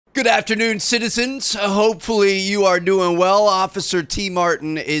Good afternoon, citizens. Hopefully you are doing well. Officer T.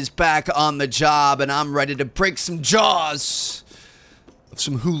 Martin is back on the job, and I'm ready to break some jaws of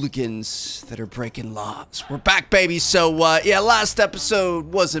some hooligans that are breaking laws. We're back, baby. So, yeah, last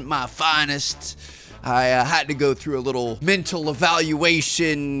episode wasn't my finest. I had to go through a little mental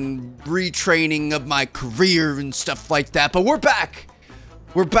evaluation, retraining of my career and stuff like that, but we're back.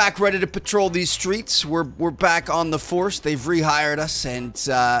 We're back ready to patrol these streets. We're back on the force. They've rehired us, and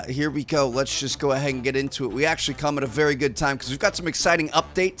here we go. Let's just go ahead and get into it. We actually come at a very good time because we've got some exciting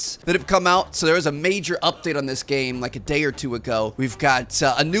updates that have come out. So there was a major update on this game like a day or two ago. We've got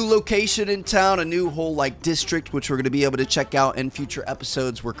a new location in town, a new whole like district, which we're going to be able to check out in future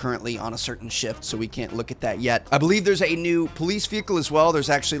episodes. We're currently on a certain shift, so we can't look at that yet. I believe there's a new police vehicle as well. There's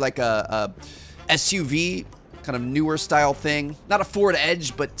actually like a SUV, kind of newer style thing. Not a Ford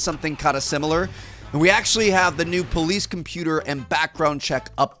Edge, but something kind of similar. And we actually have the new police computer and background check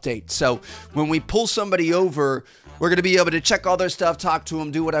update. So when we pull somebody over, we're going to be able to check all their stuff, talk to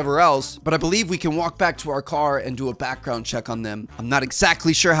them, do whatever else. But I believe we can walk back to our car and do a background check on them. I'm not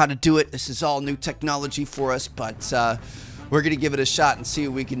exactly sure how to do it. This is all new technology for us, but we're going to give it a shot and see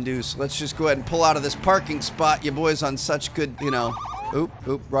what we can do. So let's just go ahead and pull out of this parking spot. You boys on such good, you know, oop,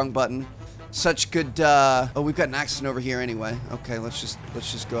 wrong button. Such good, oh, we've got an accident over here anyway. Okay, let's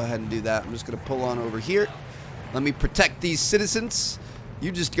just go ahead and do that. I'm just gonna pull on over here. Let me protect these citizens.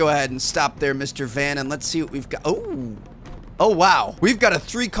 You just go ahead and stop there, Mr. Van, and let's see what we've got. Oh, wow. We've got a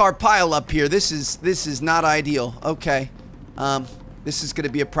 3-car pile up here. This is not ideal. Okay. This is going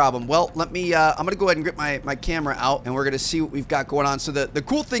to be a problem. Well, let me, I'm going to go ahead and get my camera out, and we're going to see what we've got going on. So the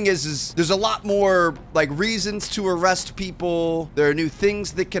cool thing is there's a lot more, like, reasons to arrest people. There are new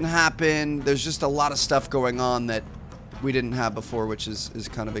things that can happen. There's just a lot of stuff going on that we didn't have before, which is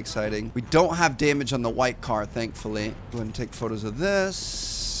kind of exciting. We don't have damage on the white car, thankfully. Go ahead and take photos of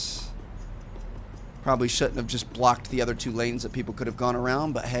this. Probably shouldn't have just blocked the other 2 lanes that people could have gone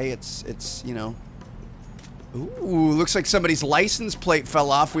around, but hey, it's you know. Ooh, looks like somebody's license plate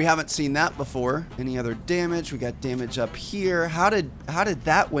fell off. We haven't seen that before. Any other damage? We got damage up here. How did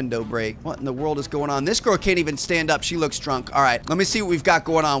that window break? What in the world is going on? This girl can't even stand up. She looks drunk. All right, let me see what we've got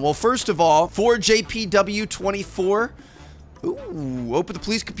going on. Well, first of all, Ford JPW24. Ooh, open the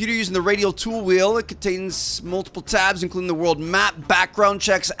police computer using the radial tool wheel. It contains multiple tabs, including the world map, background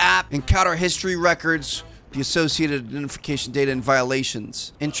checks app, encounter history records, the associated identification data and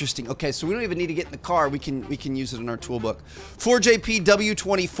violations. Interesting. Okay, so we don't even need to get in the car. We can use it in our toolbook.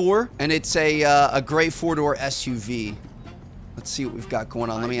 4JPW24, and it's a gray 4-door SUV. Let's see what we've got going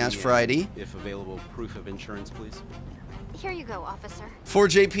on. Let me ask for ID. If available, proof of insurance, please. Here you go, officer.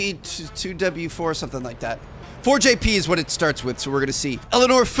 4JP2W4, something like that. 4JP is what it starts with, so we're gonna see.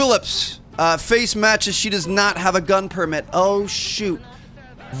 Eleanor Phillips, face matches. She does not have a gun permit. Oh shoot,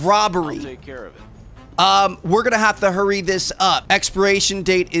 robbery. I'll take care of it. We're gonna have to hurry this up. Expiration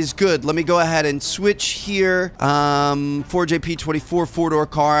date is good. Let me go ahead and switch here. 4JP24, 4-door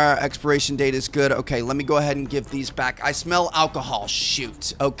car. Expiration date is good. Okay, let me go ahead and give these back. I smell alcohol.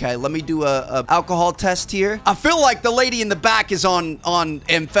 Shoot. Okay, let me do a alcohol test here. I feel like the lady in the back is on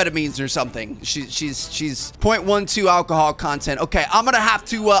amphetamines or something. She's 0.12 alcohol content. Okay, I'm gonna have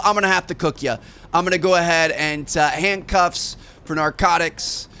to cook you. I'm gonna go ahead and handcuffs for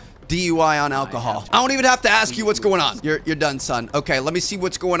narcotics. DUI on alcohol. I don't even have to ask you what's going on. You're done, son. Okay, let me see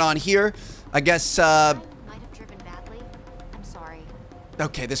what's going on here. I guess, Might have driven badly. I'm sorry.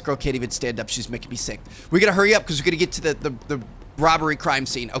 Okay, this girl can't even stand up. She's making me sick. We gotta hurry up because we gotta get to the robbery crime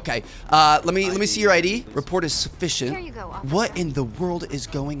scene. Okay, let me see your ID. Report is sufficient. Here you go, officer. What in the world is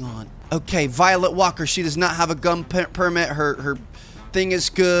going on? Okay, Violet Walker. She does not have a gun permit. Her thing is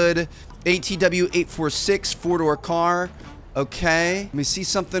good. ATW 846, 4-door car. Okay, let me see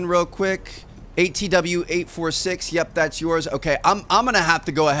something real quick. ATW 846, yep, that's yours. Okay, I'm gonna have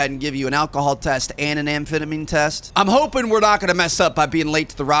to go ahead and give you an alcohol test and an amphetamine test. I'm hoping we're not gonna mess up by being late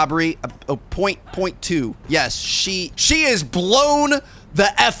to the robbery. Point 2. Yes, she is blown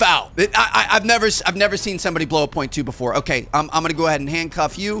the F out. I've never seen somebody blow a 0.2 before. Okay, I'm gonna go ahead and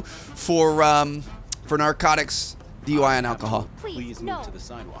handcuff you for narcotics, DUI, and alcohol. Please move to the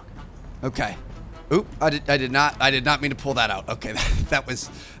sidewalk. Okay. Oop, I did not mean to pull that out. Okay, that was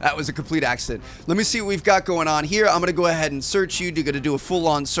a complete accident. Let me see what we've got going on here. I'm gonna go ahead and search you. You're gonna do a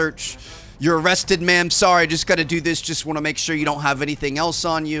full-on search. You're arrested, ma'am. Sorry, just gotta do this. Just wanna make sure you don't have anything else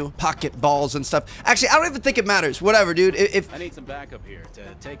on you. Pocket balls and stuff. Actually, I don't even think it matters. Whatever, dude. I need some backup here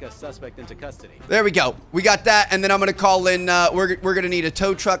to take a suspect into custody. There we go. We got that, and then I'm gonna call in, we're gonna need a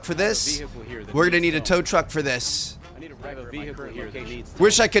tow truck for this. We're gonna need a tow truck for this. I have a vehicle here that needs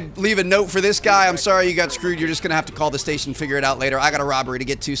Wish I could leave a note for this guy. I'm sorry you got screwed. You're just gonna have to call the station, figure it out later. I got a robbery to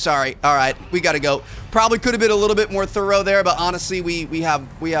get to. Sorry. All right, we gotta go. Probably could have been a little bit more thorough there, but honestly, we have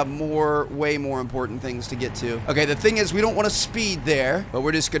way more important things to get to. Okay, the thing is, we don't want to speed there, but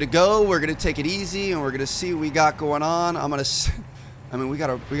we're just gonna go. We're gonna take it easy, and we're gonna see what we got going on. I mean, we got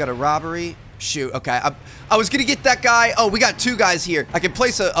a robbery. Shoot, okay. I was gonna get that guy. Oh, we got two guys here. I can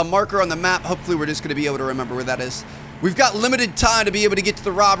place a marker on the map. Hopefully, we're just gonna be able to remember where that is. We've got limited time to be able to get to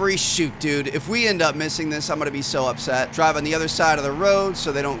the robbery. Shoot, dude. If we end up missing this, I'm gonna be so upset. Drive on the other side of the road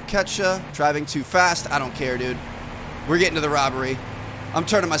so they don't catch you. Driving too fast. I don't care, dude. We're getting to the robbery. I'm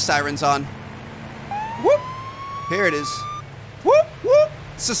turning my sirens on. Whoop. Here it is. Whoop, whoop.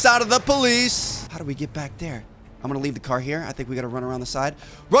 It's the sound of the police. How do we get back there? I'm gonna leave the car here. I think we gotta run around the side.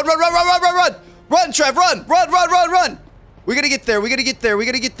 Run, run, run, run, run, run, run! Run, Trev, run! Run, run, run, run! We gotta get there, we gotta get there, we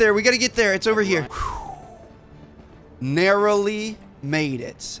gotta get there, we gotta get there. It's over here. Narrowly made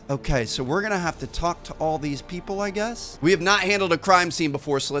it. Okay, so we're gonna have to talk to all these people, I guess. We have not handled a crime scene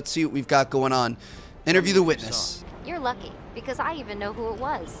before, so let's see what we've got going on. Interview the witness. You're lucky, because I even know who it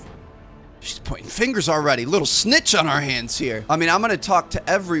was. She's pointing fingers already. Little snitch on our hands here. I mean, I'm gonna talk to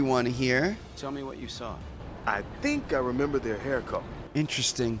everyone here. Tell me what you saw. I think I remember their hair color.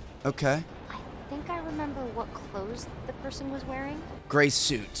 Interesting. Okay. I think I remember what clothes the person was wearing. Gray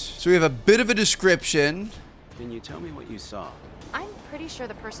suit. So we have a bit of a description. Can you tell me what you saw? I'm pretty sure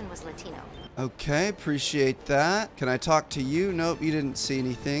the person was Latino. Okay, appreciate that. Can I talk to you? Nope, you didn't see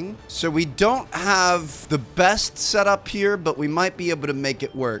anything. So we don't have the best setup here, but we might be able to make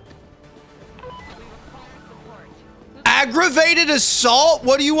it work. Aggravated assault?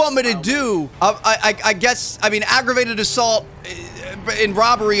 What do you want me to do? I guess, I mean, aggravated assault and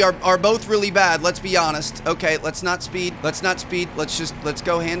robbery are both really bad. Let's be honest. Okay, let's not speed. Let's not speed. Let's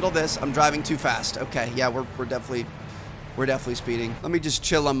go handle this. I'm driving too fast. Okay, yeah, we're definitely speeding. Let me just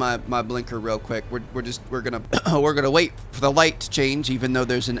chill on my blinker real quick. We're gonna wait for the light to change, even though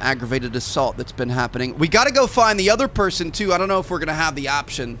there's an aggravated assault that's been happening. We gotta go find the other person too. I don't know if we're gonna have the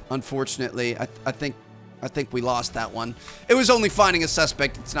option, unfortunately. I think we lost that one. It was only finding a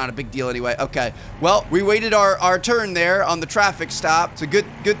suspect. It's not a big deal anyway. Okay. Well, we waited our turn there on the traffic stop. It's a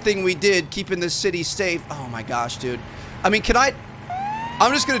good thing we did, keeping this city safe. Oh my gosh, dude. I mean,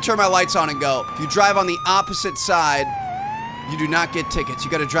 I'm just gonna turn my lights on and go. If you drive on the opposite side, you do not get tickets. You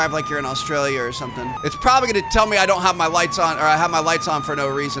gotta drive like you're in Australia or something. It's probably gonna tell me I don't have my lights on, or I have my lights on for no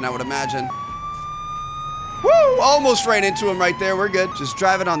reason, I would imagine. Woo! Almost ran into him right there. We're good. Just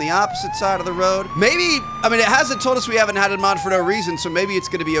driving on the opposite side of the road. Maybe, I mean, it hasn't told us we haven't had him on for no reason, so maybe it's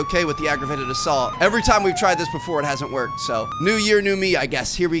going to be okay with the aggravated assault. Every time we've tried this before, it hasn't worked. So, new year, new me, I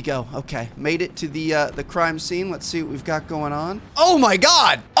guess. Here we go. Okay, made it to the crime scene. Let's see what we've got going on. Oh my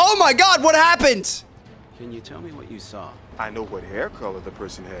God! Oh my God! What happened? Can you tell me what you saw? I know what hair color the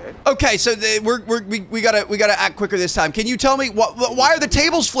person had. Okay, so we gotta act quicker this time. Can you tell me why are the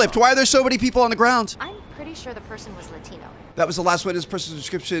tables flipped? Why are there so many people on the ground? I'm pretty sure the person was Latino. That was the last witness person's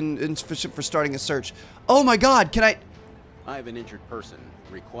description insufficient for starting a search. Oh my God, can I have an injured person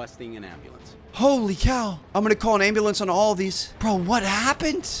requesting an ambulance. Holy cow. I'm gonna call an ambulance on all these. Bro, what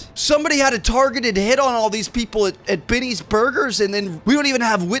happened? Somebody had a targeted hit on all these people at Benny's Burgers, and then we don't even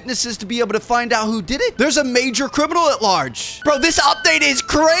have witnesses to be able to find out who did it. There's a major criminal at large. Bro, this update is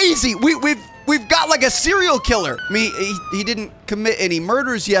crazy. We've got like a serial killer. I mean, he didn't commit any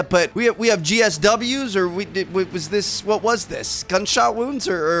murders yet, but we have GSWs, or what was this? Gunshot wounds,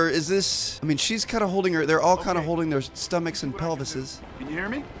 or is this? I mean, she's kind of holding her. They're all kind of holding their stomachs and pelvises. Can you hear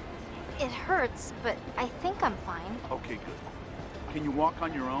me? It hurts, but I think I'm fine. Okay, good. Can you walk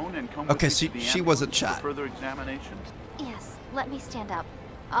on your own and come Okay, with me to the she wasn't ambulance shot. for further examination? Yes, let me stand up.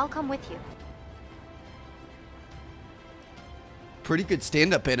 I'll come with you. Pretty good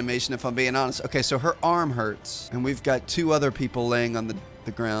stand-up animation, if I'm being honest. Okay, so her arm hurts, and we've got two other people laying on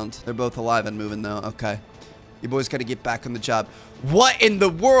the ground. They're both alive and moving, though. Okay. You boys got to get back on the job. What in the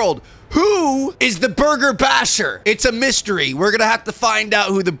world? Who is the Burger Basher? It's a mystery. We're going to have to find out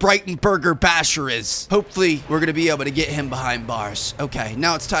who the Brighton Burger Basher is. Hopefully, we're going to be able to get him behind bars. Okay,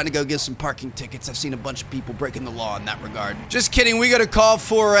 now it's time to go get some parking tickets. I've seen a bunch of people breaking the law in that regard. Just kidding. We got to call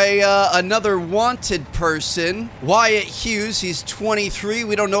for another wanted person. Wyatt Hughes. He's 23.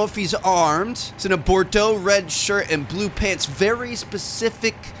 We don't know if he's armed. He's in a Bordeaux red shirt and blue pants. Very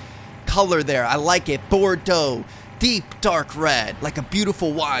specific color there. I like it. Bordeaux. Deep dark red, like a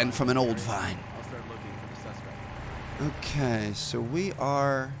beautiful wine from an old vine. I'll start looking for the suspect. Okay, so we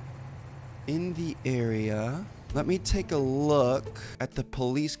are in the area. Let me take a look at the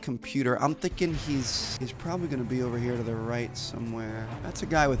police computer. I'm thinking he's probably gonna be over here to the right somewhere. That's a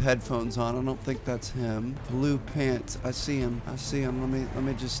guy with headphones on. I don't think that's him. Blue pants. I see him. I see him. Let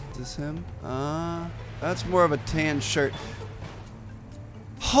me just, is this him? That's more of a tan shirt.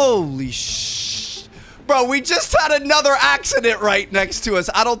 Holy sh! Bro, we just had another accident right next to us.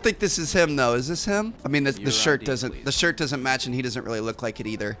 I don't think this is him though. Is this him? I mean, the shirt doesn't match, and he doesn't really look like it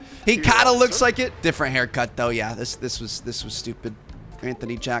either. He kind of looks like it. Different haircut though. Yeah, this was stupid.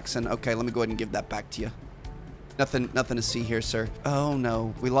 Anthony Jackson. Okay, let me go ahead and give that back to you. Nothing to see here, sir. Oh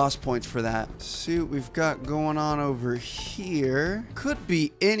no, we lost points for that. See what we've got going on over here. Could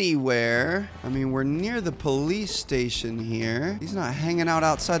be anywhere. I mean, we're near the police station here. He's not hanging out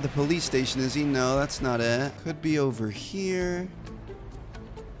outside the police station, is he? No, that's not it. Could be over here.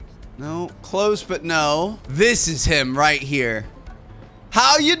 No, close, but no. This is him right here.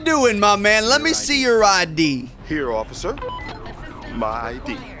 How you doing, my man? Let me see your ID. Here, officer. My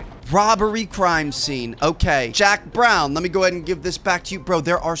ID. Robbery crime scene. Okay. Jack Brown, let me go ahead and give this back to you. Bro,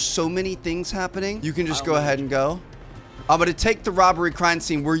 there are so many things happening. You can just go ahead and go. I'm going to take the robbery crime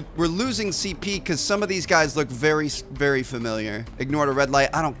scene. We're losing CP because some of these guys look very, very familiar. Ignore the red light.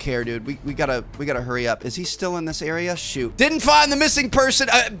 I don't care, dude. We gotta hurry up. Is he still in this area? Shoot. Didn't find the missing person.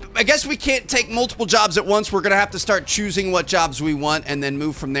 I guess we can't take multiple jobs at once. We're gonna have to start choosing what jobs we want and then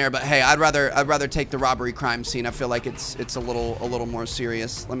move from there. But hey, I'd rather take the robbery crime scene. I feel like it's a little more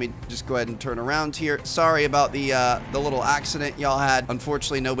serious. Let me just go ahead and turn around here. Sorry about the little accident y'all had.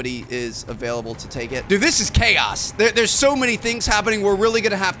 Unfortunately, nobody is available to take it. Dude, this is chaos. There's so many things happening. We're really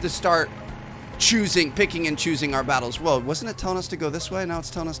gonna have to start picking and choosing our battles. Whoa, wasn't it telling us to go this way? Now it's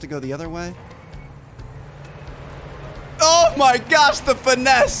telling us to go the other way. Oh my gosh, the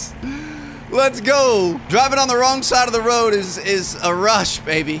finesse. Let's go. Driving on the wrong side of the road is a rush,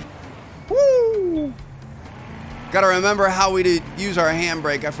 baby. Woo. Gotta remember how we use our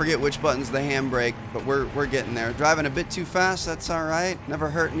handbrake. I forget which button's the handbrake, but we're getting there. Driving a bit too fast, that's all right. Never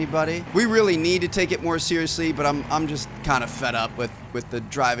hurt anybody. We really need to take it more seriously, but I'm just kind of fed up with the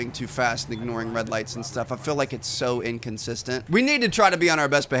driving too fast and ignoring red lights and stuff. I feel like it's so inconsistent. We need to try to be on our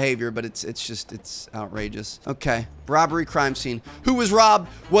best behavior, but it's outrageous. Okay, robbery crime scene. Who was robbed?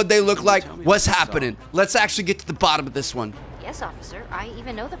 What'd they look like? What's happening? Let's actually get to the bottom of this one. Yes, officer. I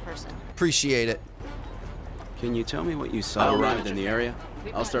even know the person. Appreciate it. Can you tell me what you saw arrived in the area?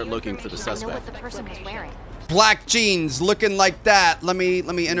 I'll start looking for the I know suspect. what the person was wearing. Black jeans, looking like that. Let me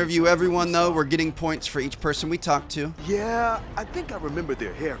interview everyone though. We're getting points for each person we talk to. Yeah, I think I remember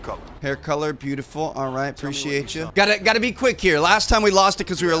their hair color. Hair color, beautiful. All right, appreciate you. Gotta be quick here. Last time we lost it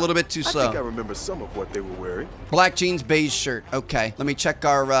because we were a little bit too slow. I think I remember some of what they were wearing. Black jeans, beige shirt. Okay, let me check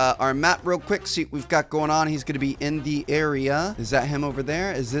our map real quick. See what we've got going on. He's gonna be in the area. Is that him over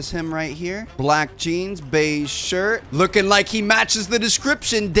there? Is this him right here? Black jeans, beige shirt. Looking like he matches the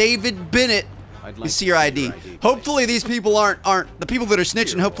description. David Bennett. You see your ID. Hopefully these people aren't the people that are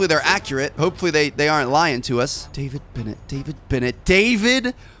snitching. Hopefully they're accurate. Hopefully they aren't lying to us. David Bennett. David Bennett.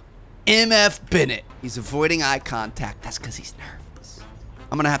 David MF Bennett. He's avoiding eye contact. That's because he's nervous.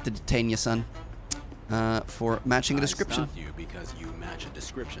 I'm gonna have to detain you, son, for matching a description. I stopped you because you match a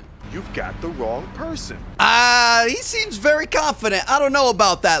description. You've got the wrong person. He seems very confident. I don't know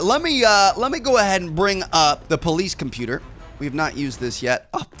about that. Let me go ahead and bring up the police computer. We've not used this yet.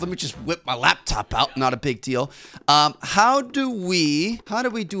 Oh, let me just whip my laptop out. Not a big deal. How do we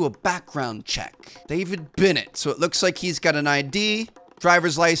do a background check? David Bennett. So it looks like he's got an ID,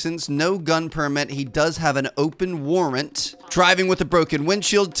 driver's license, no gun permit. He does have an open warrant. Driving with a broken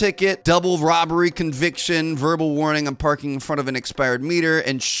windshield ticket, double robbery conviction, verbal warning on parking in front of an expired meter,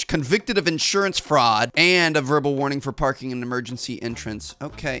 and convicted of insurance fraud, and a verbal warning for parking in an emergency entrance.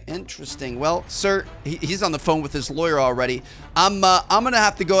 Okay, interesting. Well, sir, he's on the phone with his lawyer already. I'm gonna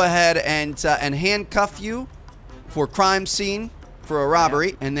have to go ahead and handcuff you for crime scene for a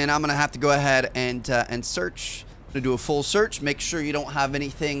robbery, and then I'm gonna have to go ahead and search. I'm gonna do a full search, make sure you don't have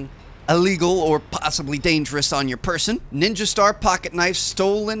anything illegal or possibly dangerous on your person. Ninja Star pocket knife,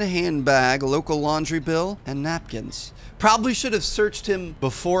 stolen handbag, local laundry bill, and napkins. Probably should have searched him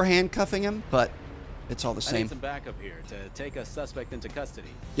before handcuffing him, but it's all the I same. need some backup here to take a suspect into custody.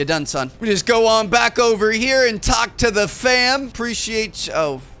 You done, son. We just go on back over here and talk to the fam. Appreciate you.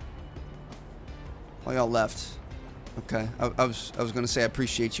 Oh, y'all left. Okay, I was gonna say I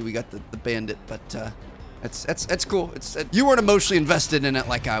appreciate you. We got the bandit, but That's cool. You weren't emotionally invested in it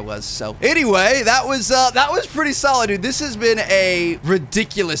like I was. So anyway, that was pretty solid, dude. This has been a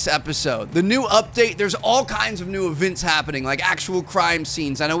ridiculous episode. The new update, there's all kinds of new events happening, like actual crime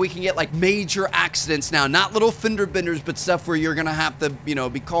scenes. I know we can get like major accidents now, not little fender benders, but stuff where you're gonna have to, you know,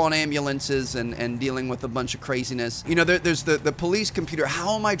 be calling ambulances and dealing with a bunch of craziness. You know, there's the police computer.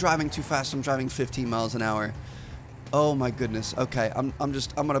 How am I driving too fast? I'm driving 15 miles an hour. Oh my goodness. Okay, I'm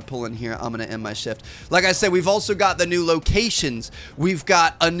gonna pull in here. I'm gonna end my shift. Like I said, we've also got the new locations. We've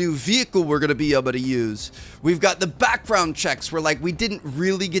got a new vehicle we're gonna be able to use. We've got the background checks where, like, we didn't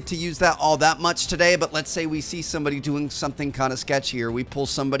really get to use that all that much today, but let's say we see somebody doing something kind of sketchy, or we pull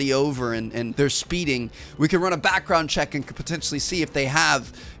somebody over and they're speeding. We can run a background check and could potentially see if they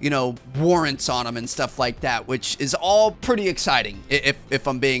have, you know, warrants on them and stuff like that, which is all pretty exciting if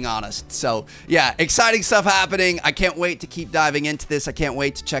I'm being honest. So yeah, exciting stuff happening. I can't wait to keep diving into this. I can't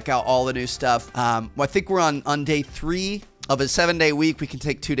wait to check out all the new stuff. Well, I think we're on day 3 of a 7-day week. We can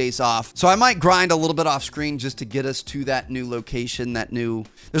take 2 days off. So I might grind a little bit off screen just to get us to that new location,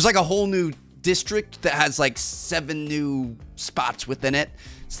 there's like a whole new district that has like 7 new spots within it.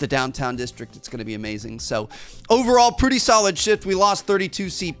 It's the downtown district. It's going to be amazing. So overall, pretty solid shift. We lost 32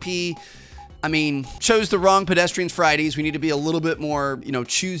 CP. I mean, chose the wrong pedestrians Fridays. We need to be a little bit more, you know,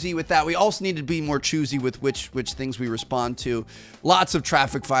 choosy with that. We also need to be more choosy with which things we respond to. Lots of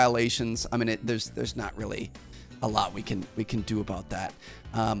traffic violations. I mean, there's not really a lot we can do about that.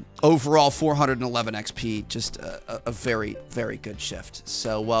 Overall, 411 XP, just a very, very good shift.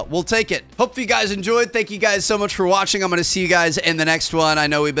 So we'll take it. Hope you guys enjoyed. Thank you guys so much for watching. I'm going to see you guys in the next one. I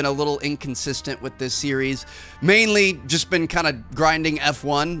know we've been a little inconsistent with this series. Mainly just been kind of grinding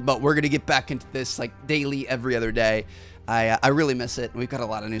F1, but we're going to get back into this like daily, every other day. I really miss it. We've got a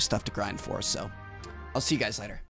lot of new stuff to grind for, so I'll see you guys later.